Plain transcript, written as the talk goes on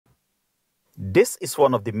This is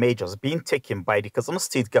one of the measures being taken by the Katsina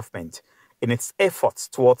State government in its efforts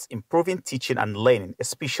towards improving teaching and learning,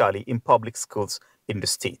 especially in public schools in the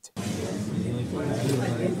state.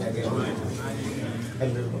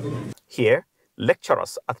 Here,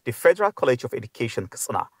 lecturers at the Federal College of Education,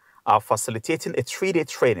 Katsina, are facilitating a 3-day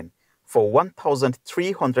training for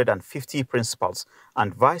 1,350 principals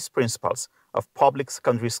and vice principals of public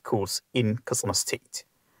secondary schools in Katsina State.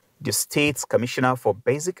 The state's Commissioner for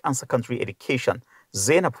Basic and Secondary Education,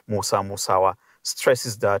 Zainab Musa Musawa,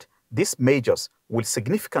 stresses that these measures will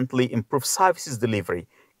significantly improve services delivery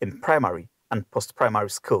in primary and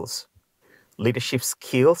post-primary schools. Leadership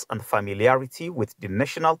skills and familiarity with the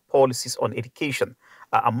national policies on education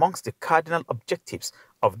are amongst the cardinal objectives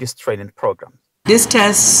of this training program. This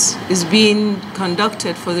test is being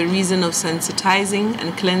conducted for the reason of sensitizing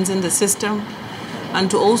and cleansing the system,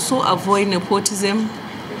 and to also avoid nepotism,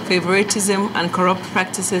 favoritism, and corrupt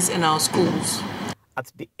practices in our schools.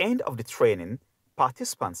 At the end of the training,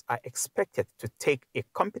 participants are expected to take a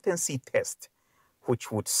competency test,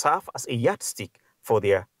 which would serve as a yardstick for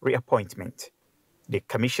their reappointment. The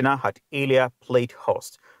commissioner had earlier played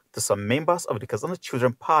host to some members of the Katsina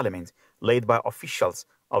Children Parliament led by officials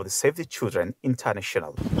of the Save the Children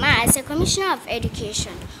International. As a Commissioner of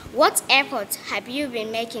Education, what efforts have you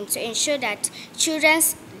been making to ensure that children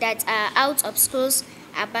that are out of schools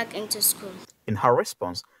are back into school? In her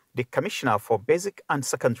response, the Commissioner for Basic and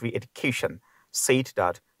Secondary Education said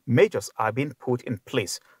that measures are being put in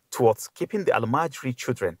place towards keeping the Almajiri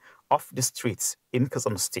children off the streets in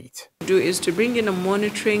Katsina State. Is to bring in a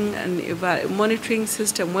monitoring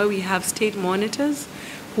system where we have state monitors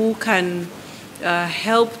who can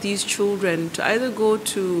help these children to either go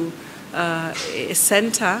to a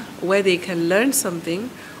center where they can learn something,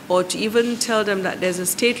 or to even tell them that there's a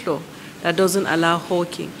state law that doesn't allow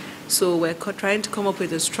hawking. So we're trying to come up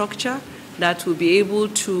with a structure that will be able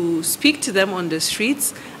to speak to them on the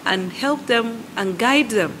streets and help them and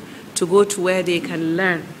guide them to go to where they can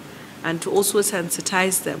learn, and to also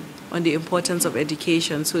sensitize them on the importance of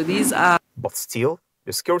education. So these are... But still,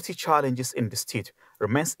 the security challenges in the state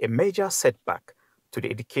remains a major setback to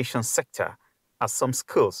the education sector as some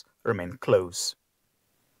schools remain closed.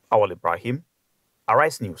 Awal Ibrahim,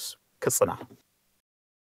 Arise News, Katsina.